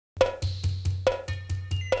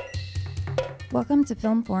Welcome to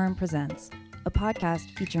Film Forum Presents, a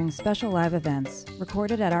podcast featuring special live events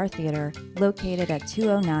recorded at our theater located at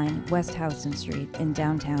 209 West Houston Street in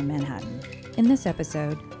downtown Manhattan. In this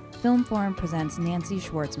episode, Film Forum presents Nancy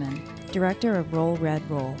Schwartzman, director of Roll Red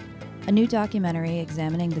Roll, a new documentary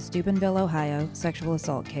examining the Steubenville, Ohio sexual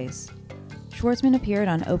assault case. Schwartzman appeared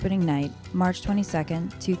on opening night, March 22,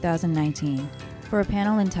 2019, for a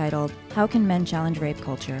panel entitled How Can Men Challenge Rape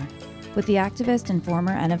Culture?, with the activist and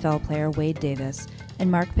former NFL player Wade Davis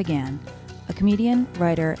and Mark Pagan, a comedian,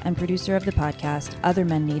 writer, and producer of the podcast Other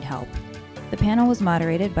Men Need Help. The panel was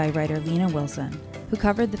moderated by writer Lena Wilson, who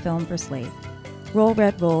covered the film for Slate. Roll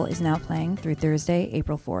Red Roll is now playing through Thursday,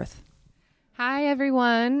 April 4th. Hi,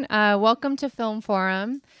 everyone. Welcome to Film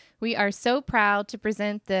Forum. We are so proud to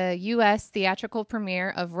present the U.S. theatrical premiere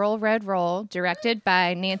of Roll Red Roll, directed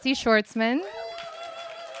by Nancy Schwartzman.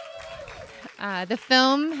 The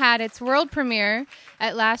film had its world premiere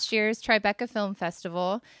at last year's Tribeca Film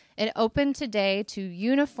Festival. It opened today to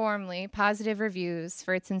uniformly positive reviews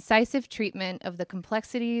for its incisive treatment of the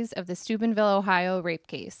complexities of the Steubenville, Ohio rape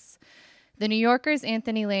case. The New Yorker's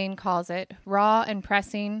Anthony Lane calls it raw and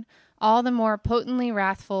pressing, all the more potently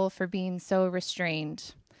wrathful for being so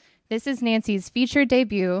restrained. This is Nancy's feature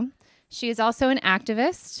debut. She is also an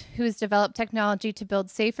activist who has developed technology to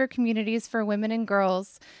build safer communities for women and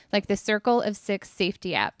girls, like the Circle of Six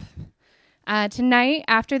safety app. Tonight,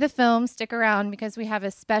 after the film, stick around because we have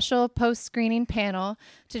a special post-screening panel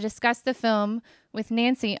to discuss the film with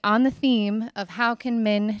Nancy on the theme of how can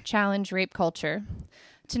men challenge rape culture.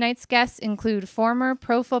 Tonight's guests include former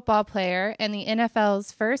pro football player and the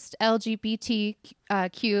NFL's first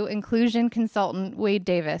LGBTQ inclusion consultant, Wade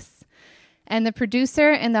Davis, and the producer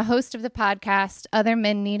and the host of the podcast, Other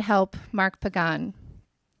Men Need Help, Mark Pagan.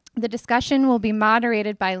 The discussion will be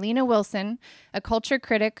moderated by Lena Wilson, a culture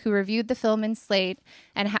critic who reviewed the film in Slate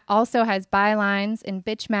and also has bylines in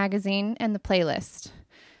Bitch Magazine and The Playlist.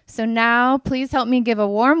 So now, please help me give a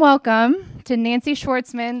warm welcome to Nancy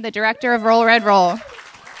Schwartzman, the director of Roll Red Roll.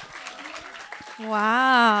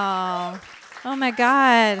 Wow. Oh my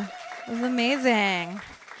God. It was amazing.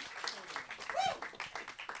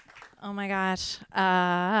 Oh my gosh.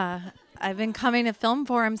 I've been coming to Film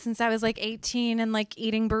Forum since I was like 18 and like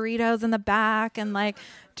eating burritos in the back and like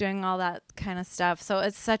doing all that kind of stuff. So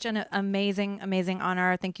it's such an amazing, amazing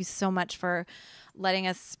honor. Thank you so much for letting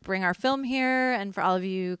us bring our film here and for all of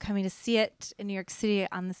you coming to see it in New York City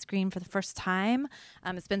on the screen for the first time.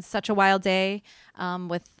 It's been such a wild day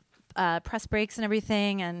with press breaks and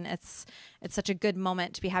everything, and it's such a good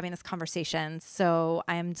moment to be having this conversation. So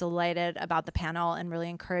I am delighted about the panel and really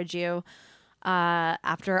encourage you.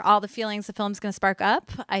 After all the feelings the film's going to spark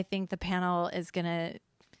up, I think the panel is going to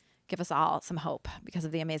give us all some hope because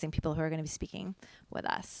of the amazing people who are going to be speaking with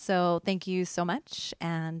us. So thank you so much,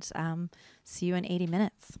 and see you in 80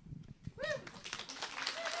 minutes.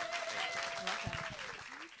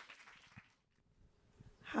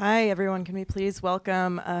 Hi, everyone. Can we please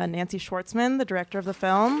welcome Nancy Schwartzman, the director of the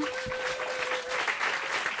film?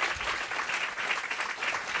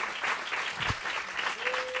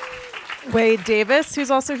 Wade Davis, who's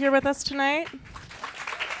also here with us tonight.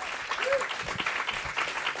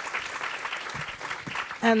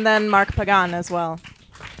 And then Mark Pagan as well.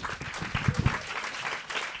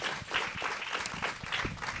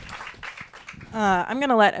 I'm going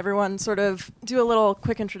to let everyone sort of do a little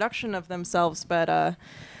quick introduction of themselves, but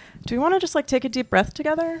do we want to just like take a deep breath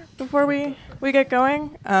together before we get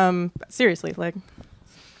going? Seriously, like.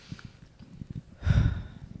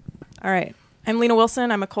 All right. I'm Lena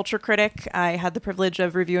Wilson. I'm a culture critic. I had the privilege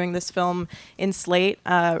of reviewing this film in Slate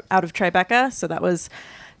out of Tribeca, so that was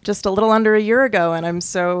just a little under a year ago, and I'm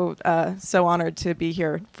so honored to be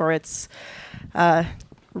here for its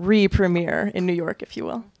re-premiere in New York, if you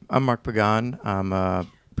will. I'm Mark Pagan. I'm a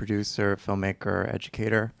producer, filmmaker,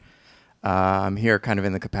 educator. I'm here kind of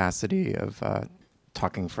in the capacity of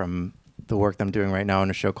talking from the work that I'm doing right now on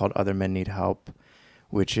a show called Other Men Need Help,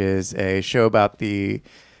 which is a show about the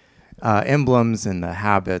emblems and the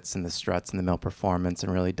habits and the struts in the male performance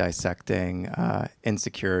and really dissecting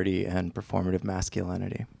insecurity and performative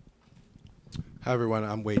masculinity. Hi, everyone.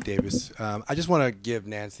 I'm Wade Davis. I just want to give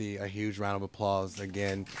Nancy a huge round of applause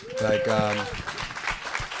again.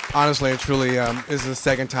 Honestly and truly, this is the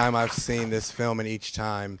second time I've seen this film, and each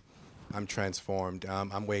time I'm transformed.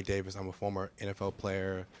 I'm Wade Davis. I'm a former NFL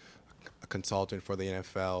player, a consultant for the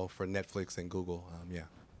NFL, for Netflix and Google. Yeah.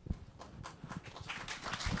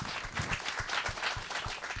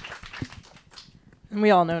 And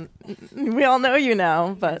we all know you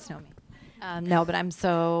now, but Know me. No, but I'm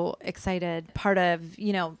so excited. Part of,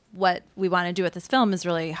 what we want to do with this film is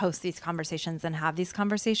really host these conversations and have these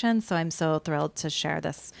conversations. So I'm so thrilled to share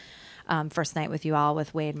this first night with you all,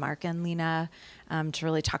 with Wade, Mark, and Lena, to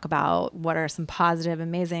really talk about what are some positive,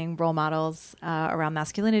 amazing role models around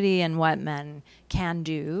masculinity and what men can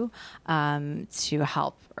do to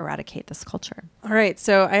help eradicate this culture. All right,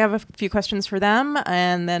 so I have a few questions for them,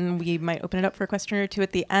 and then we might open it up for a question or two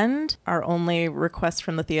at the end. Our only request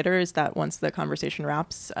from the theater is that once the conversation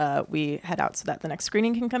wraps, we head out so that the next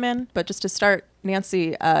screening can come in. But just to start,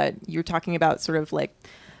 Nancy, you're talking about sort of like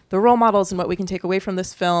the role models and what we can take away from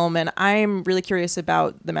this film, and I'm really curious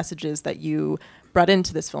about the messages that you brought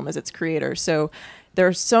into this film as its creator. So there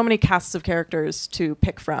are so many casts of characters to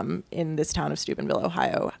pick from in this town of Steubenville,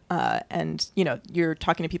 Ohio. And, you're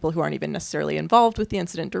talking to people who aren't even necessarily involved with the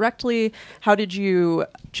incident directly. How did you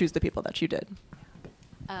choose the people that you did?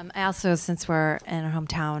 I also, since we're in our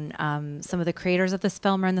hometown, some of the creators of this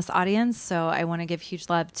film are in this audience. So I want to give huge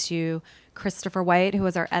love to Christopher White, who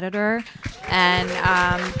was our editor, and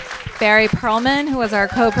Barry Perlman, who was our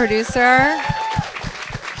co-producer.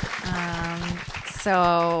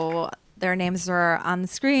 So their names were on the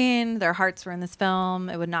screen. Their hearts were in this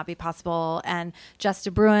film. It would not be possible. And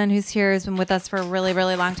Justa Bruin, who's here, has been with us for a really,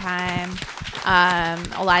 really long time.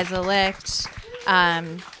 Eliza Licht.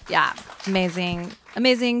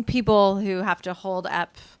 Amazing people who have to hold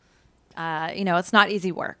up. It's not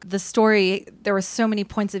easy work. The story, there were so many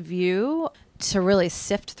points of view to really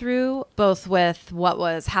sift through, both with what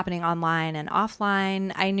was happening online and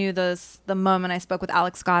offline. I knew the moment I spoke with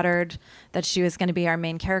Alex Goddard that she was going to be our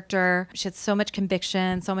main character. She had so much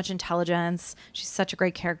conviction, so much intelligence. She's such a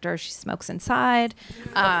great character. She smokes inside.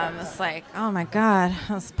 It's like, oh my God,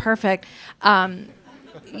 that's perfect.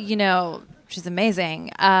 She's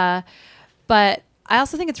amazing. But I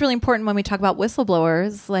also think it's really important when we talk about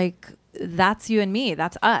whistleblowers, like, that's you and me,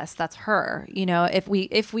 that's us, that's her, if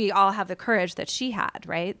we all have the courage that she had,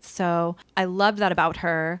 right? So I loved that about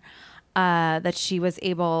her, that she was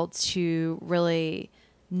able to really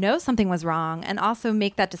know something was wrong and also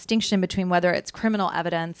make that distinction between whether it's criminal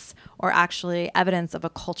evidence or actually evidence of a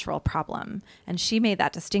cultural problem. And she made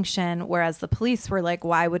that distinction, whereas the police were like,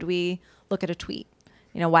 why would we look at a tweet?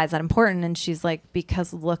 Why is that important? And she's like,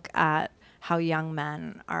 because look at how young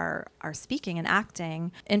men are speaking and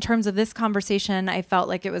acting. In terms of this conversation, I felt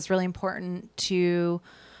like it was really important to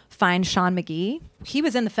find Sean McGee. He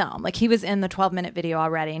was in the film, like he was in the 12-minute video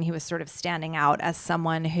already, and he was sort of standing out as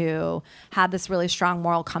someone who had this really strong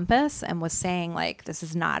moral compass and was saying, like, this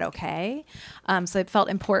is not okay. So it felt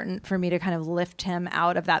important for me to kind of lift him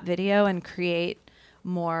out of that video and create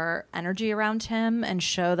more energy around him and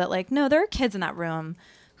show that, like, no, there are kids in that room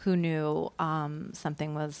who knew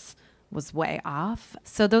something was way off.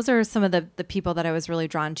 So those are some of the people that I was really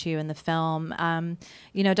drawn to in the film.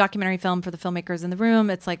 Documentary film for the filmmakers in the room,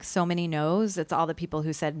 it's like so many no's. It's all the people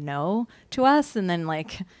who said no to us, and then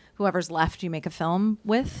like whoever's left you make a film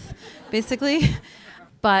with, basically.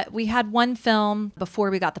 But we had one film before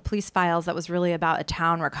we got the police files that was really about a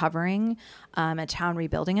town recovering, a town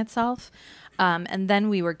rebuilding itself. And then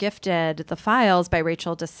we were gifted the files by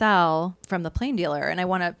Rachel DeSalle from The Plain Dealer. And I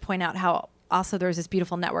want to point out how also there's this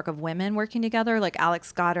beautiful network of women working together, like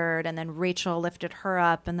Alex Goddard, and then Rachel lifted her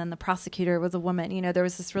up, and then the prosecutor was a woman. There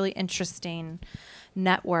was this really interesting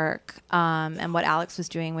network, and what Alex was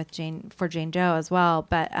doing with Jane Doe as well.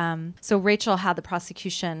 But so Rachel had the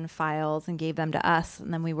prosecution files and gave them to us,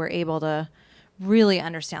 and then we were able to really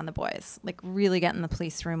understand the boys, like really get in the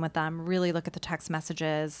police room with them, really look at the text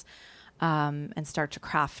messages, and start to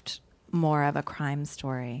craft more of a crime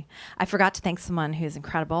story. I forgot to thank someone who's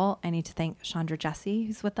incredible. I need to thank Chandra Jesse,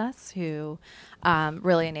 who's with us, who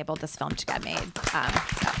really enabled this film to get made. So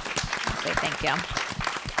I'll say thank you.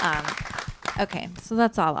 Okay, so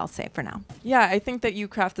that's all I'll say for now. Yeah, I think that you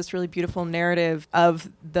craft this really beautiful narrative of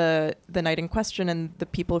the night in question and the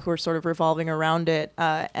people who are sort of revolving around it.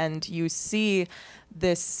 And you see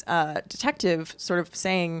this detective sort of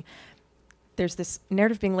saying, there's this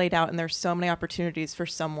narrative being laid out and there's so many opportunities for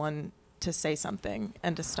someone to say something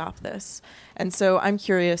and to stop this. And so I'm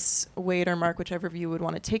curious, Wade or Mark, whichever of you would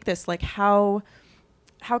want to take this, like how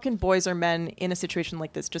can boys or men in a situation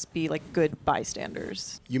like this just be like good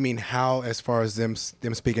bystanders? You mean how, as far as them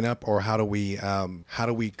speaking up, or how do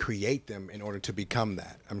we create them in order to become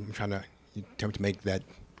that? I'm trying to attempt to make that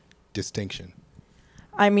distinction.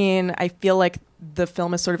 I mean, I feel like the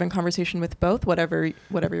film is sort of in conversation with both, whatever you're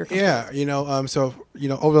comfortable. Yeah,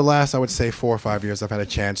 over the last, I would say 4 or 5 years, I've had a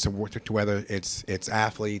chance to work to whether it's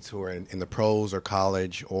athletes who are in the pros or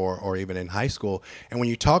college or even in high school. And when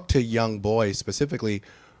you talk to young boys specifically,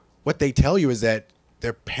 what they tell you is that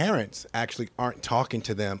their parents actually aren't talking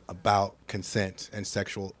to them about consent and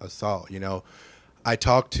sexual assault. You know, I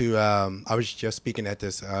talked to, I was just speaking at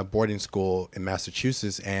this boarding school in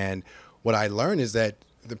Massachusetts, and what I learned is that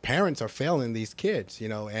the parents are failing these kids, you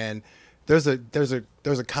know, and there's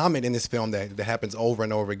a comment in this film that happens over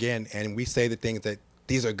and over again, and we say the things that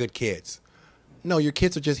these are good kids. No, your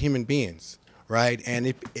kids are just human beings. Right,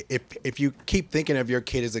 and if you keep thinking of your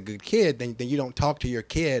kid as a good kid, then you don't talk to your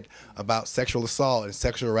kid about sexual assault and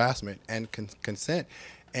sexual harassment and consent,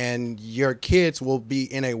 and your kids will be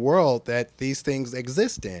in a world that these things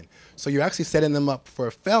exist in. So you're actually setting them up for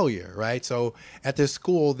failure, right? So at this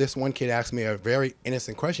school, this one kid asked me a very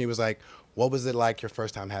innocent question. He was like, "What was it like your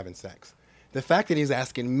first time having sex?" The fact that he's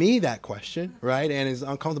asking me that question, right, and is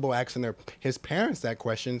uncomfortable asking his parents that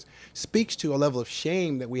question speaks to a level of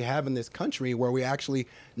shame that we have in this country where we're actually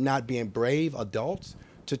not being brave adults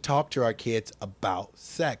to talk to our kids about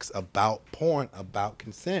sex, about porn, about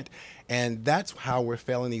consent. And that's how we're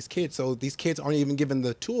failing these kids. So these kids aren't even given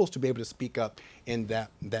the tools to be able to speak up in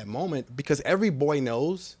that moment, because every boy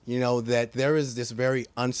knows, you know, that there is this very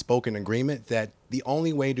unspoken agreement that the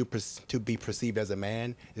only way to be perceived as a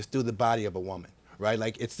man is through the body of a woman, right?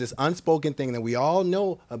 Like, it's this unspoken thing that we all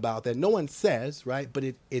know about that no one says, right? But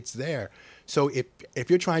it's there. So if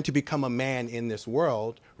you're trying to become a man in this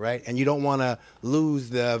world, right, and you don't want to lose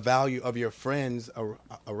the value of your friends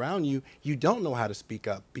around you, you don't know how to speak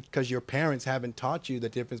up because your parents haven't taught you the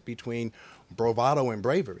difference between bravado and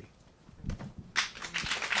bravery.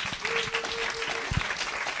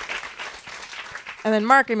 And then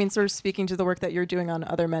Mark, I mean, sort of speaking to the work that you're doing on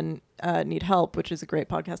Other Men Need Help, which is a great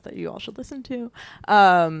podcast that you all should listen to.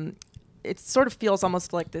 It sort of feels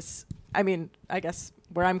almost like this, I mean, I guess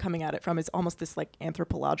where I'm coming at it from is almost this like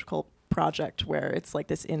anthropological project where it's like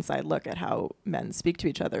this inside look at how men speak to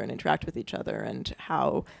each other and interact with each other and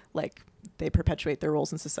how like they perpetuate their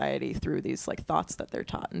roles in society through these like thoughts that they're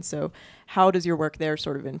taught. And so how does your work there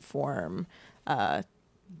sort of inform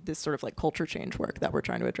this sort of like culture change work that we're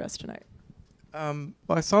trying to address tonight? Well,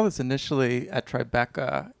 I saw this initially at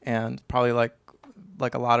Tribeca, and probably like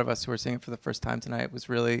a lot of us who are seeing it for the first time tonight, it was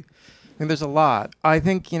really, I mean, there's a lot. I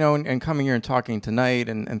think, you know, and coming here and talking tonight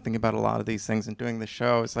and thinking about a lot of these things and doing the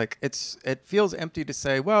show, it's like, it feels empty to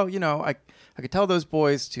say, well, you know, I could tell those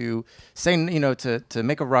boys to say, you know, to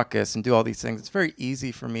make a ruckus and do all these things. It's very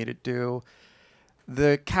easy for me to do.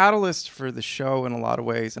 The catalyst for the show in a lot of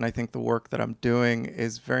ways, and I think the work that I'm doing,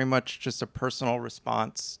 is very much just a personal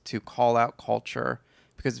response to call out culture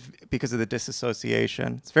because of the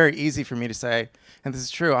disassociation. It's very easy for me to say, and this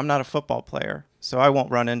is true, I'm not a football player, so I won't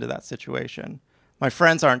run into that situation. My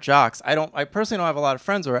friends aren't jocks. I personally don't have a lot of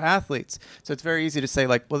friends who are athletes, so it's very easy to say,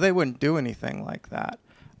 like, well, they wouldn't do anything like that.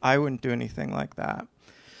 I wouldn't do anything like that.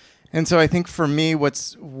 And so I think for me,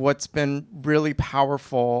 what's been really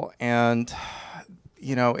powerful, and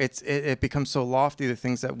you know, it becomes so lofty, the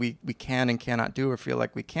things that we can and cannot do or feel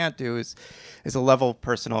like we can't do, is a level of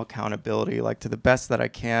personal accountability, like to the best that I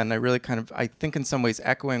can. I really I think in some ways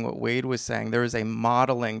echoing what Wade was saying, there is a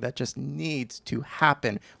modeling that just needs to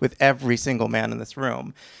happen with every single man in this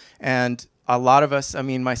room. And a lot of us, I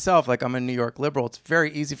mean, myself, like I'm a New York liberal, it's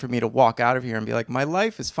very easy for me to walk out of here and be like, my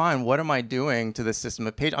life is fine. What am I doing to the system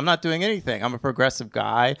of page? I'm not doing anything. I'm a progressive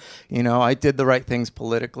guy. You know, I did the right things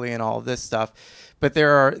politically and all of this stuff. But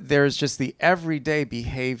there's just the everyday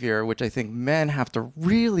behavior, which I think men have to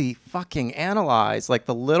really fucking analyze, like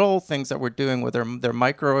the little things that we're doing, whether they're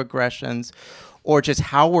microaggressions or just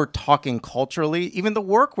how we're talking culturally, even the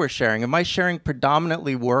work we're sharing. Am I sharing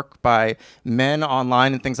predominantly work by men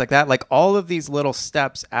online and things like that? Like all of these little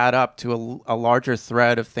steps add up to a larger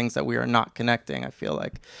thread of things that we are not connecting, I feel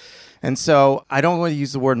like. And so I don't want to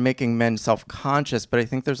use the word making men self-conscious, but I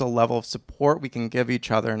think there's a level of support we can give each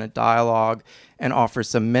other in a dialogue and offer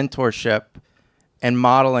some mentorship and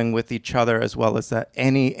modeling with each other, as well as that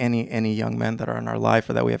any young men that are in our life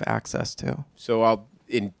or that we have access to. So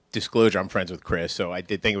in disclosure, I'm friends with Chris, so I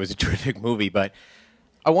did think it was a terrific movie, but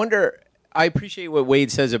I appreciate what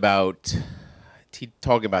Wade says about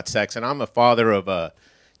talking about sex, and I'm a father of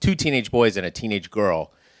 2 teenage boys and a teenage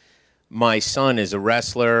girl. My son is a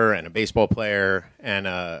wrestler and a baseball player, and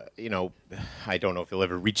you know, I don't know if he'll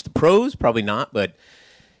ever reach the pros, probably not, but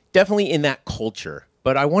definitely in that culture.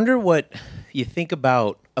 But I wonder what you think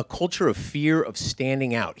about a culture of fear of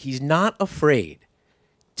standing out. He's not afraid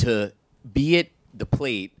to be at the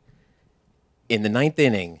plate in the 9th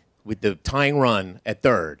inning with the tying run at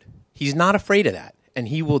 3rd. He's not afraid of that, and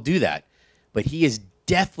he will do that. But he is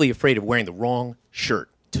deathly afraid of wearing the wrong shirt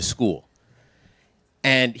to school.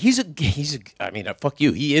 And I mean, fuck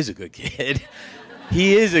you, he is a good kid.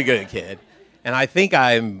 He is a good kid. And I think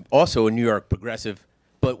I'm also a New York progressive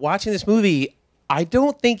But watching this movie, I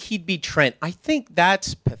don't think he'd be Trent. I think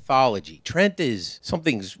that's pathology. Trent is,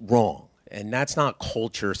 something's wrong, and that's not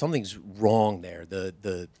culture. Something's wrong there,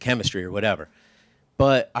 the chemistry or whatever.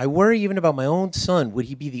 But I worry even about my own son. Would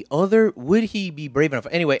he be brave enough?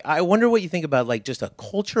 Anyway, I wonder what you think about like just a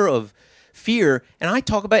culture of fear. And I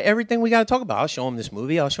talk about everything we got to talk about. I'll show him this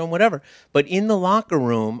movie. I'll show him whatever. But in the locker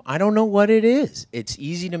room, I don't know what it is. It's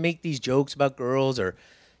easy to make these jokes about girls or,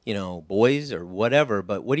 boys or whatever.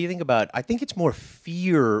 But what do you think about, I think it's more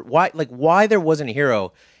fear. Why there wasn't a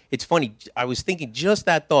hero. It's funny. I was thinking just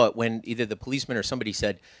that thought when either the policeman or somebody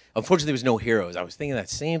said, unfortunately, there was no heroes. I was thinking that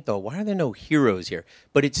same thought. Why are there no heroes here?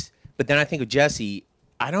 But then I think of Jesse.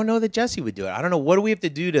 I don't know that Jesse would do it. I don't know. What do we have to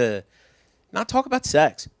do to not talk about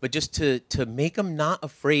sex, but just to make him not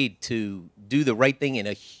afraid to do the right thing in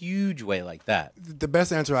a huge way like that? The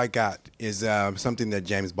best answer I got is something that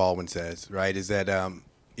James Baldwin says, right? Is that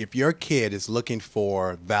if your kid is looking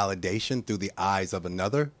for validation through the eyes of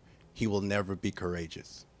another, he will never be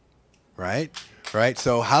courageous. Right?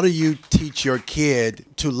 So how do you teach your kid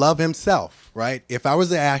to love himself, right? If I was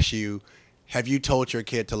to ask you, have you told your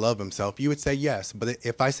kid to love himself? You would say yes. But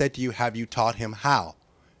if I said to you, have you taught him how?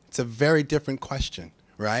 It's a very different question,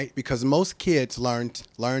 right? Because most kids learn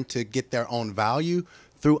to get their own value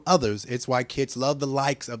through others. It's why kids love the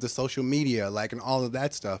likes of the social media, and all of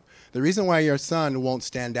that stuff. The reason why your son won't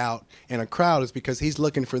stand out in a crowd is because he's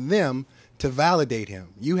looking for them to validate him.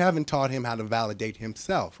 You haven't taught him how to validate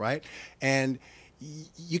himself, right? And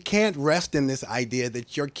you can't rest in this idea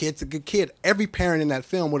that your kid's a good kid. Every parent in that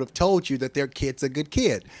film would have told you that their kid's a good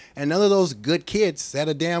kid. And none of those good kids said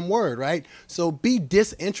a damn word, right? So be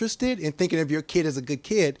disinterested in thinking of your kid as a good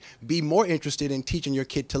kid. Be more interested in teaching your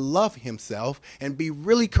kid to love himself and be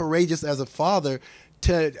really courageous as a father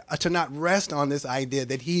to not rest on this idea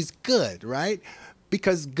that he's good, right?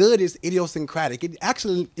 Because good is idiosyncratic. It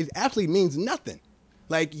actually means nothing.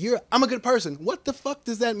 I'm a good person. What the fuck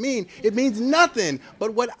does that mean? It means nothing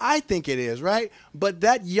but what I think it is, right? But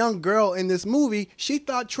that young girl in this movie, she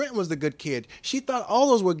thought Trent was the good kid. She thought all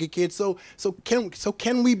those were good kids. So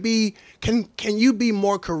can you be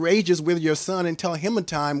more courageous with your son and tell him a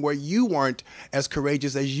time where you weren't as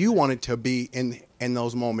courageous as you wanted to be in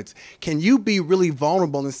those moments? Can you be really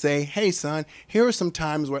vulnerable and say, hey, son, here are some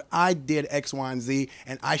times where I did X, Y, and Z,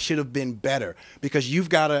 and I should have been better? Because you've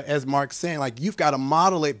got to, as Mark's saying, you've got to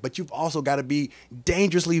model it, but you've also got to be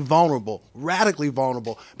dangerously vulnerable, radically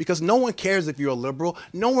vulnerable, because no one cares if you're a liberal.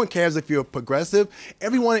 No one cares if you're a progressive.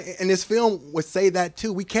 Everyone in this film would say that,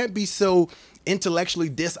 too. We can't be so intellectually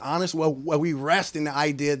dishonest where we rest in the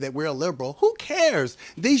idea that we're a liberal. Who cares?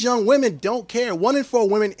 These young women don't care. 1 in 4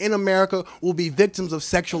 women in America will be victims of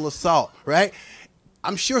sexual assault, right?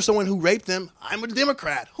 I'm sure someone who raped them, I'm a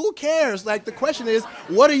Democrat. Who cares? The question is,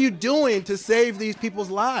 what are you doing to save these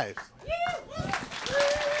people's lives?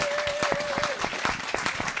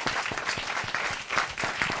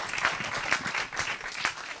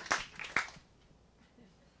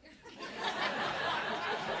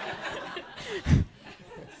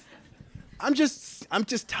 I'm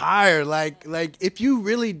just tired. If you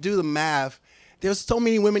really do the math, there's so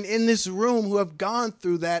many women in this room who have gone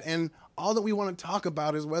through that, and all that we want to talk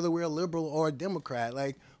about is whether we're a liberal or a Democrat.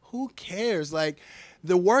 Who cares?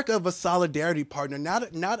 The work of a solidarity partner,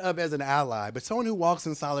 not of as an ally, but someone who walks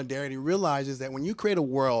in solidarity realizes that when you create a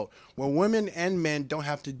world where women and men don't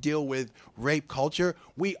have to deal with rape culture,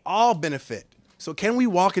 we all benefit. So can we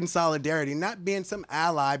walk in solidarity, not being some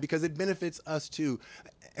ally, because it benefits us too?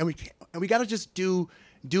 And we got to just do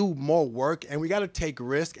more work, and we got to take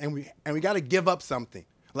risk, and we got to give up something.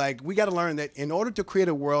 We got to learn that in order to create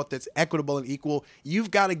a world that's equitable and equal, you've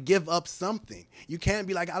got to give up something. You can't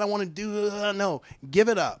be I don't want to do, no, give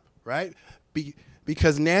it up, right?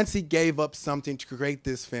 Because Nancy gave up something to create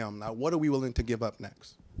this film. Now, what are we willing to give up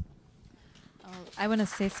next? I want to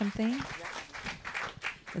say something.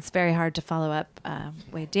 It's very hard to follow up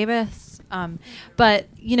Wade Davis. But,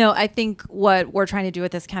 I think what we're trying to do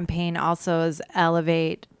with this campaign also is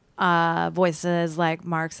elevate voices like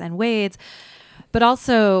Mark's and Wade's. But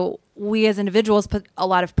also, we as individuals put a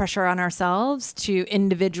lot of pressure on ourselves to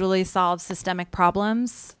individually solve systemic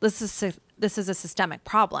problems. This is a systemic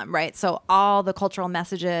problem, right? So all the cultural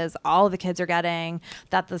messages all the kids are getting,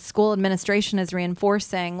 that the school administration is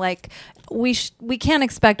reinforcing, we can't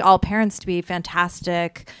expect all parents to be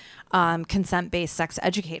fantastic consent-based sex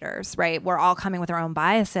educators, right? We're all coming with our own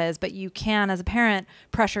biases, but you can, as a parent,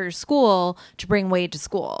 pressure your school to bring Wade to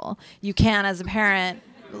school. You can, as a parent...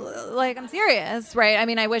 I'm serious, right? I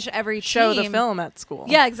mean, I wish every team... Show the film at school.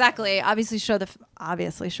 Yeah, exactly. Obviously show the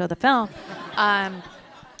film.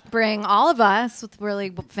 bring all of us with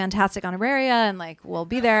really fantastic honoraria, and like we'll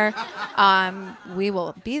be there. We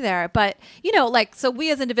will be there. But so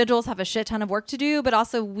we as individuals have a shit ton of work to do, but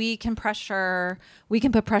also we can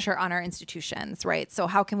put pressure on our institutions, right? So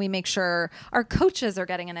how can we make sure our coaches are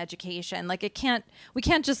getting an education? Like we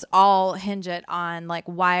can't just all hinge it on like,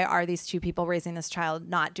 why are these two people raising this child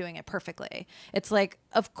not doing it perfectly? It's like,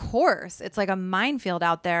 of course, it's like a minefield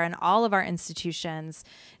out there, and all of our institutions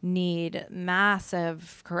need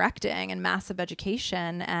massive correcting and massive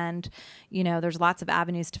education. And, there's lots of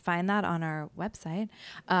avenues to find that on our website.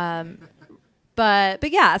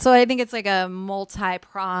 But yeah, so I think it's like a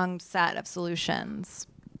multi-pronged set of solutions.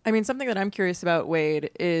 I mean, something that I'm curious about, Wade,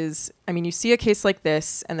 is, you see a case like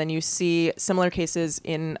this, and then you see similar cases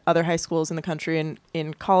in other high schools in the country and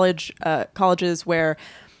in colleges where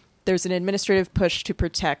there's an administrative push to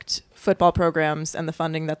protect football programs and the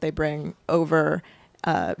funding that they bring over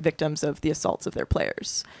victims of the assaults of their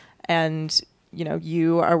players. And,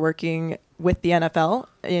 you are working with the NFL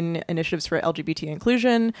in initiatives for LGBT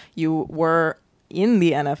inclusion. You were in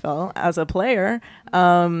the NFL as a player.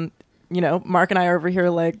 Mark and I are over here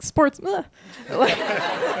like sports.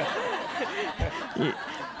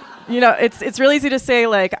 It's really easy to say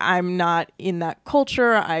like, I'm not in that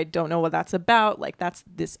culture. I don't know what that's about. Like, that's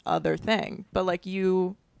this other thing. But like,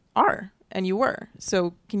 you are, and you were.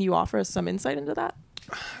 So can you offer us some insight into that?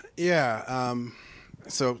 Yeah.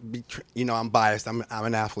 So, I'm biased. I'm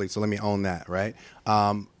an athlete, so let me own that, right?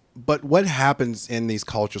 But what happens in these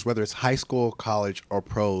cultures, whether it's high school, college, or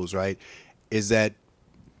pros, right, is that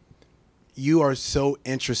you are so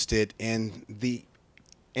interested in the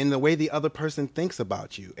way the other person thinks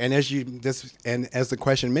about you. And as the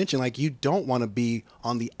question mentioned, like, you don't want to be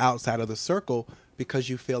on the outside of the circle because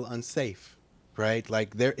you feel unsafe, right?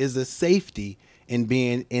 Like, there is a safety in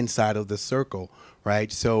being inside of the circle,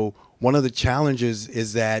 right? So one of the challenges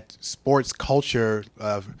is that sports culture,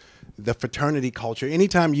 the fraternity culture,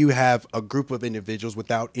 anytime you have a group of individuals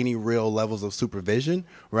without any real levels of supervision,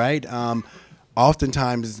 right?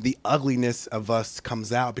 Oftentimes the ugliness of us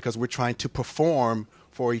comes out because we're trying to perform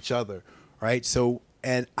for each other, right? So,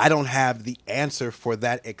 and I don't have the answer for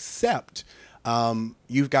that, except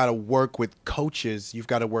you've got to work with coaches, you've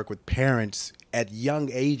got to work with parents at young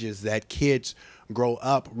ages, that kids grow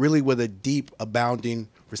up really with a deep, abounding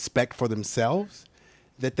respect for themselves,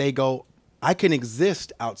 that they go, I can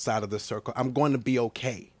exist outside of the circle. I'm going to be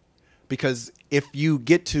okay. Because once you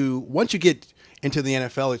get into the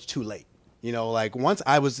NFL, it's too late. Like, once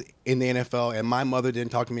I was in the NFL and my mother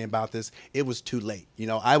didn't talk to me about this, it was too late.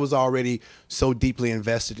 I was already so deeply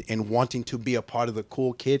invested in wanting to be a part of the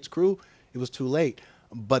cool kids crew. It was too late.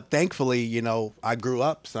 But thankfully, I grew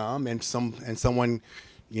up some, and someone,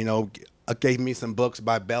 gave me some books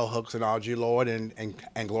by Bell Hooks and Audre Lorde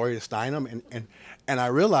and Gloria Steinem. And I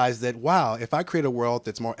realized that, wow, if I create a world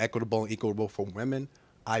that's more equitable and equitable for women,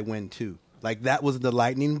 I win too. Like, that was the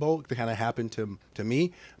lightning bolt that kind of happened to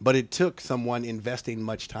me, but it took someone investing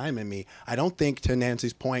much time in me. I don't think, to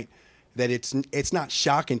Nancy's point, that it's not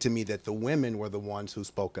shocking to me that the women were the ones who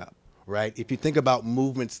spoke up, right? If you think about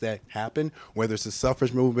movements that happen, whether it's the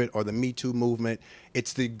suffrage movement or the Me Too movement,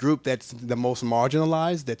 it's the group that's the most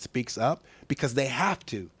marginalized that speaks up because they have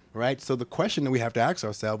to, right? So the question that we have to ask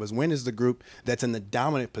ourselves is, when is the group that's in the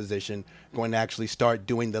dominant position going to actually start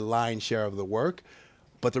doing the lion's share of the work?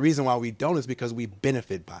 But the reason why we don't is because we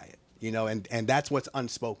benefit by it, and that's what's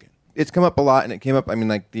unspoken. It's come up a lot, and it came up, like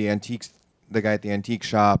the guy at the antique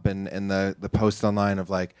shop and the posts online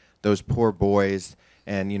of like those poor boys.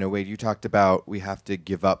 And, Wade, you talked about we have to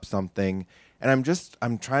give up something. And I'm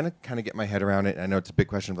trying to kind of get my head around it. I know it's a big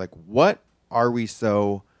question of like, what are we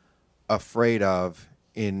so afraid of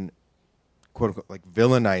in quote unquote, like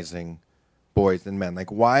villainizing boys and men?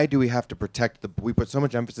 Like, why do we have to protect we put so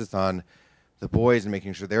much emphasis on the boys and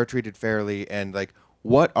making sure they're treated fairly, and like,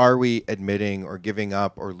 what are we admitting or giving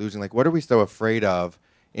up or losing? Like, what are we so afraid of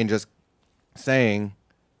in just saying,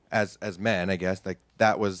 as men, I guess, like,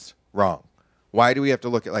 that was wrong? Why do we have to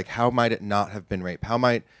look at, like, how might it not have been rape? How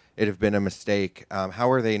might it have been a mistake?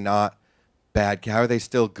 How are they not bad? How are they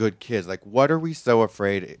still good kids? Like, what are we so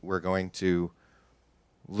afraid we're going to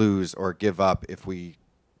lose or give up if we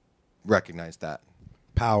recognize that?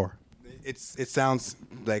 Power. It sounds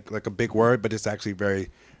like a big word, but it's actually very,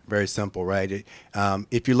 very simple, right?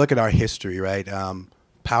 If you look at our history, right,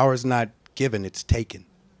 power is not given, it's taken.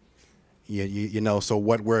 So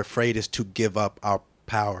what we're afraid is to give up our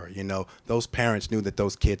power. Those parents knew that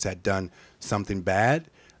those kids had done something bad.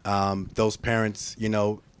 Those parents,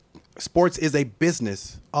 sports is a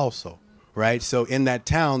business also, right? So in that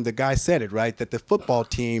town, the guy said it, right, that the football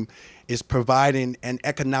team is providing an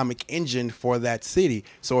economic engine for that city.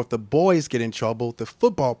 So if the boys get in trouble, the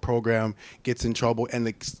football program gets in trouble and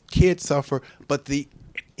the kids suffer, but the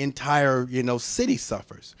entire, city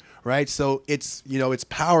suffers, right? So it's, it's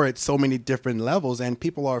power at so many different levels, and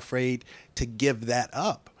people are afraid to give that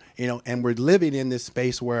up, and we're living in this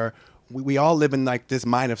space where we all live in like this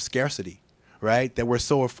mind of scarcity, right? That we're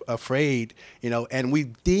so afraid, and we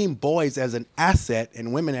deem boys as an asset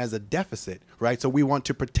and women as a deficit, right? So we want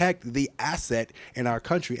to protect the asset in our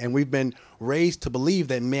country, and we've been raised to believe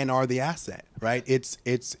that men are the asset, right? It's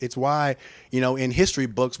why, in history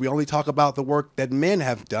books, we only talk about the work that men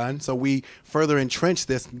have done, so we further entrench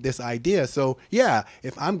this idea. So yeah,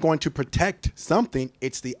 if I'm going to protect something,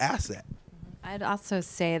 it's the asset. I'd also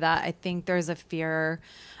say that I think there's a fear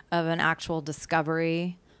of an actual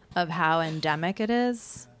discovery of how endemic it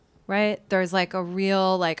is, right? There's like a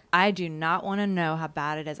real, I do not want to know how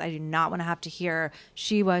bad it is. I do not want to have to hear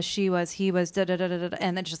she was, he was, da da da da da,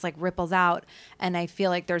 and it just like ripples out. And I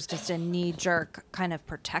feel like there's just a knee-jerk kind of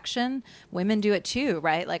protection. Women do it too,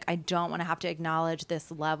 right? Like, I don't want to have to acknowledge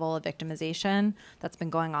this level of victimization that's been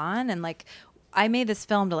going on. And like, I made this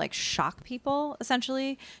film to like shock people,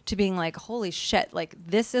 essentially, to being like, holy shit, like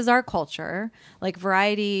this is our culture. Like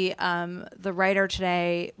Variety, the writer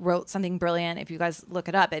today wrote something brilliant. If you guys look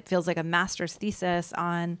it up, it feels like a master's thesis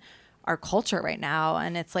on our culture right now.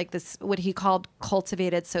 And it's like this, what he called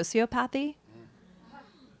cultivated sociopathy.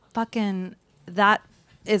 Fucking, that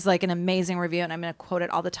is like an amazing review. And I'm going to quote it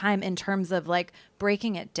all the time in terms of like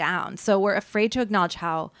breaking it down. So we're afraid to acknowledge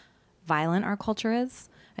how violent our culture is.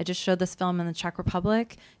 I just showed this film in the Czech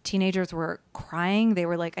Republic. Teenagers were crying. They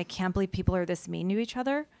were like, I can't believe people are this mean to each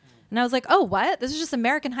other. And I was like, oh, what? This is just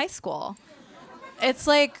American high school. It's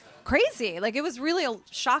like crazy. Like, it was really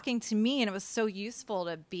shocking to me, and it was so useful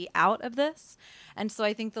to be out of this. And so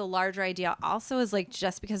I think the larger idea also is like,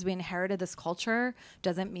 just because we inherited this culture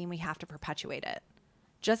doesn't mean we have to perpetuate it.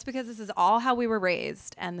 Just because this is all how we were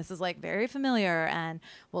raised, and this is like very familiar, and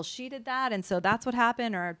well, she did that, and so that's what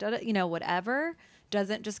happened, or whatever,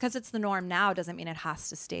 doesn't, just because it's the norm now doesn't mean it has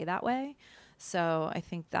to stay that way. So I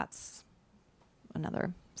think that's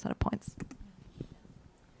another set of points.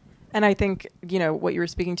 And I think, what you were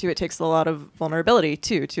speaking to, it takes a lot of vulnerability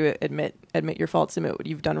too, to admit your faults, admit what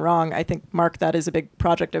you've done wrong. I think, Mark, that is a big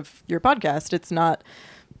project of your podcast. It's not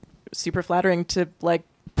super flattering to like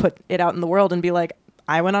put it out in the world and be like,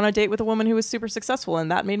 I went on a date with a woman who was super successful and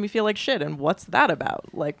that made me feel like shit. And what's that about?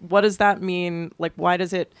 Like, what does that mean? Like, why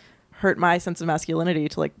does it hurt my sense of masculinity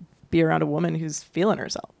to like be around a woman who's feeling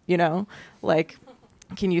herself, Like,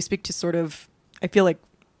 can you speak to sort of, I feel like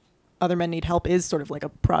Other Men Need Help is sort of like a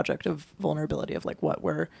project of vulnerability of like what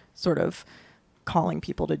we're sort of calling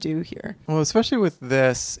people to do here. Well, especially with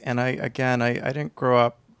this, and I didn't grow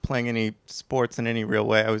up playing any sports in any real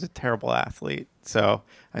way. I was a terrible athlete. So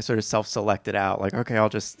I sort of self-selected out, like, okay,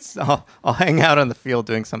 I'll hang out on the field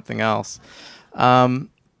doing something else.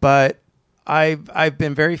 But I've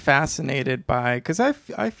been very fascinated by, because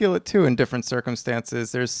I feel it too in different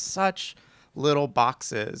circumstances. There's such little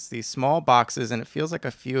boxes, these small boxes, and it feels like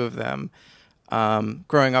a few of them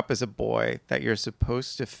growing up as a boy that you're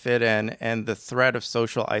supposed to fit in, and the threat of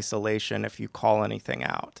social isolation if you call anything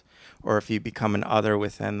out or if you become an other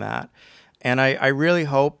within that. And I really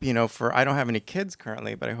hope, I don't have any kids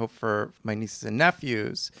currently, but I hope for my nieces and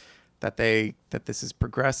nephews that this is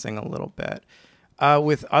progressing a little bit.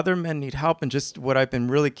 With Other Men Need Help, and just what I've been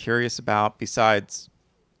really curious about, besides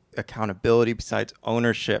accountability, besides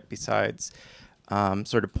ownership, besides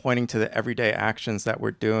sort of pointing to the everyday actions that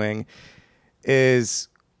we're doing, is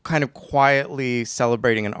kind of quietly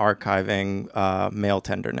celebrating and archiving male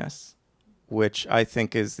tenderness, which I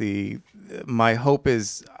think is my hope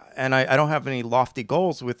is, and I don't have any lofty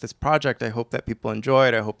goals with this project. I hope that people enjoy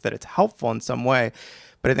it. I hope that it's helpful in some way.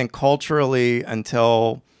 But I think culturally,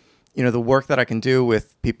 until the work that I can do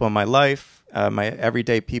with people in my life, my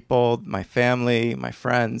everyday people, my family, my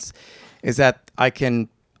friends, is that I can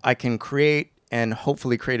create and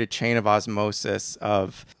hopefully create a chain of osmosis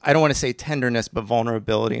of, I don't want to say tenderness, but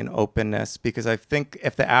vulnerability and openness, because I think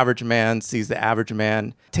if the average man sees the average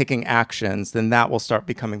man taking actions, then that will start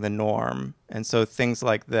becoming the norm. And so things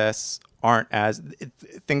like this aren't as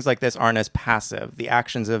passive. The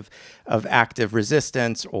actions of active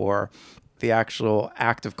resistance or the actual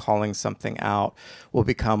act of calling something out will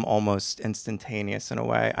become almost instantaneous in a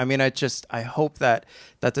way. I mean, I hope that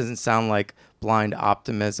doesn't sound like blind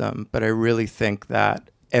optimism, but I really think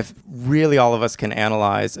that if really all of us can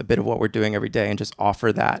analyze a bit of what we're doing every day and just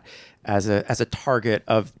offer that as a target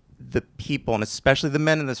of the people, and especially the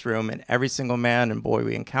men in this room, and every single man and boy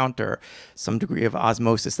we encounter, some degree of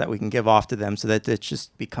osmosis that we can give off to them, so that it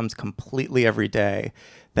just becomes completely every day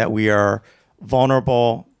that we are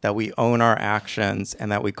vulnerable, that we own our actions,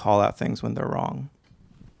 and that we call out things when they're wrong.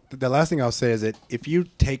 The last thing I'll say is that if you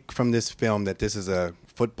take from this film that this is a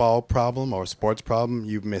football problem or a sports problem,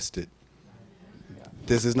 you've missed it.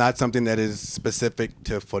 This is not something that is specific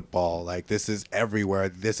to football. Like, this is everywhere.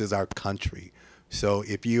 This is our country. So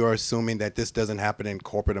if you are assuming that this doesn't happen in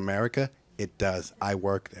corporate America, it does. I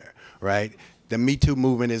work there, right? The Me Too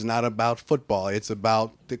movement is not about football. It's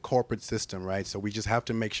about the corporate system, right? So we just have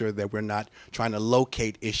to make sure that we're not trying to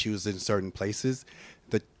locate issues in certain places.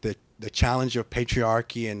 The challenge of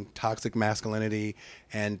patriarchy and toxic masculinity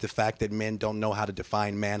and the fact that men don't know how to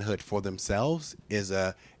define manhood for themselves is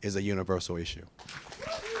a universal issue.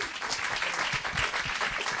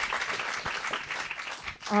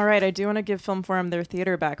 All right, I do want to give Film Forum their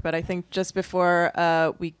theater back, but I think just before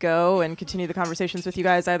we go and continue the conversations with you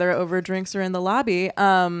guys, either over drinks or in the lobby,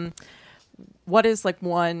 what is like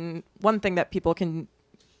one thing that people can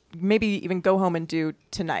maybe even go home and do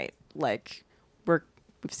tonight? Like,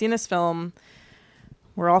 we've seen this film,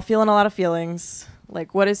 we're all feeling a lot of feelings.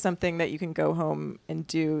 Like, what is something that you can go home and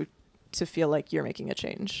do to feel like you're making a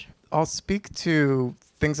change? I'll speak to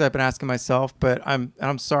things I've been asking myself, but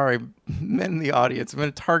I'm sorry, men in the audience, I'm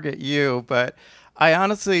going to target you, but I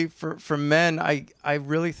honestly, for men, I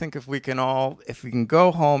really think if we can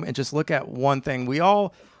go home and just look at one thing, we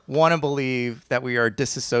all want to believe that we are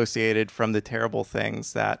disassociated from the terrible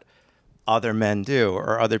things that other men do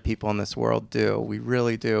or other people in this world do. We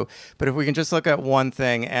really do. But if we can just look at one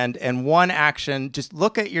thing and one action, just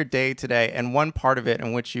look at your day today and one part of it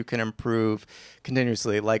in which you can improve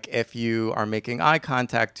continuously. Like if you are making eye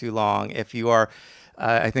contact too long, if you are,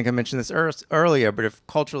 I think I mentioned this earlier, but if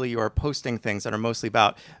culturally you are posting things that are mostly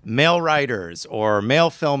about male writers or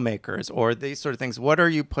male filmmakers or these sort of things, what are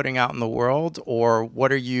you putting out in the world, or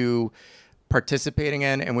what are you participating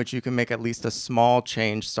in which you can make at least a small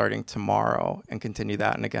change starting tomorrow and continue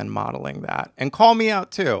that, and again modeling that, and call me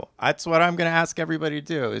out too. That's what I'm going to ask everybody to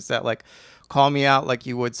do, is that, like, call me out like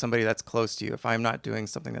you would somebody that's close to you if I'm not doing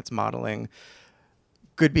something that's modeling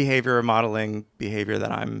good behavior or modeling behavior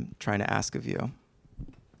that I'm trying to ask of you.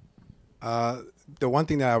 The one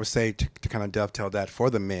thing that I would say to kind of dovetail that for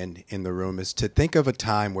the men in the room is to think of a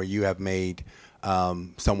time where you have made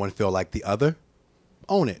someone feel like the other.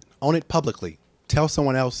 Own it. Own it publicly. Tell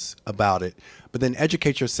someone else about it. But then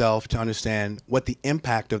educate yourself to understand what the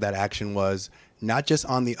impact of that action was, not just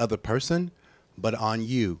on the other person, but on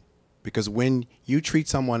you. Because when you treat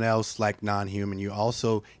someone else like non-human, you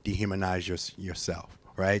also dehumanize yourself,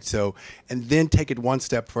 right? So, and then take it one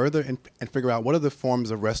step further and figure out what are the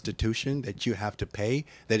forms of restitution that you have to pay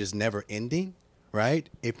that is never ending, right?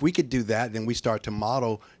 If we could do that, then we start to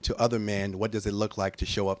model to other men what does it look like to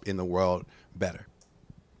show up in the world better.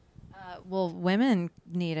 Well, women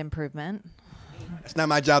need improvement. It's not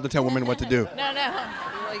my job to tell women what to do. No.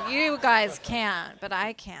 Well, you guys can't, but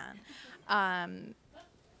I can.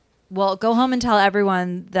 Well, go home and tell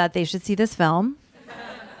everyone that they should see this film.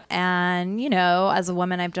 And, as a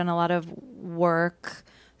woman, I've done a lot of work,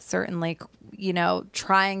 certainly,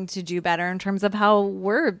 trying to do better in terms of how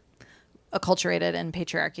we're acculturated in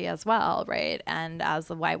patriarchy as well, right? And as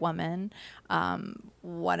a white woman,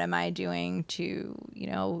 what am I doing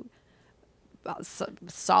to,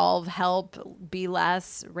 help be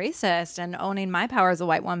less racist, and owning my power as a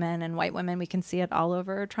white woman. And white women, we can see it all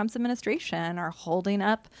over Trump's administration, are holding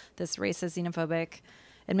up this racist, xenophobic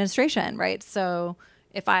administration, right? So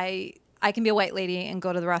if I can be a white lady and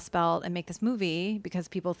go to the Rust Belt and make this movie because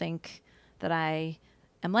people think that I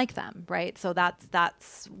am like them, right? So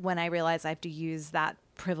that's when I realize I have to use that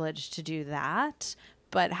privilege to do that.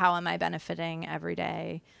 But how am I benefiting every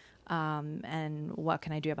day? And what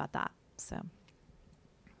can I do about that? So.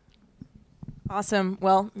 Awesome.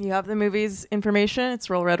 Well, you have the movie's information.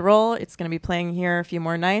 It's Roll Red Roll. It's going to be playing here a few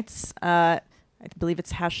more nights. I believe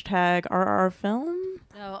it's #RRFilm.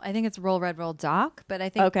 No, I think it's Roll Red Roll Doc, but I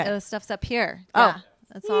think the stuff's up here. Oh. Yeah,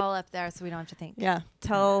 it's all up there, so we don't have to think. Yeah.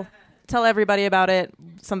 Tell everybody about it.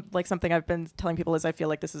 Something I've been telling people is I feel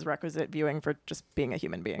like this is requisite viewing for just being a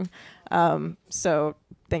human being. So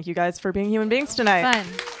thank you guys for being human beings tonight. Fun.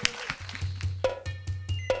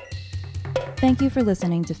 Thank you for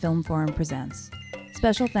listening to Film Forum Presents.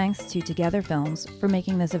 Special thanks to Together Films for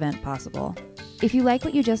making this event possible. If you like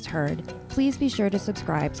what you just heard, please be sure to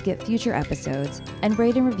subscribe to get future episodes and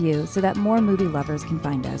rate and review so that more movie lovers can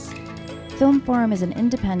find us. Film Forum is an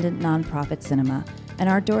independent nonprofit cinema, and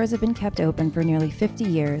our doors have been kept open for nearly 50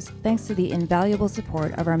 years thanks to the invaluable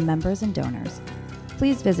support of our members and donors.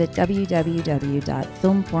 please visit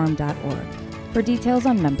www.filmforum.org for details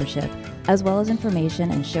on membership, as well as information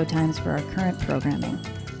and showtimes for our current programming.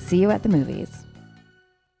 See you at the movies.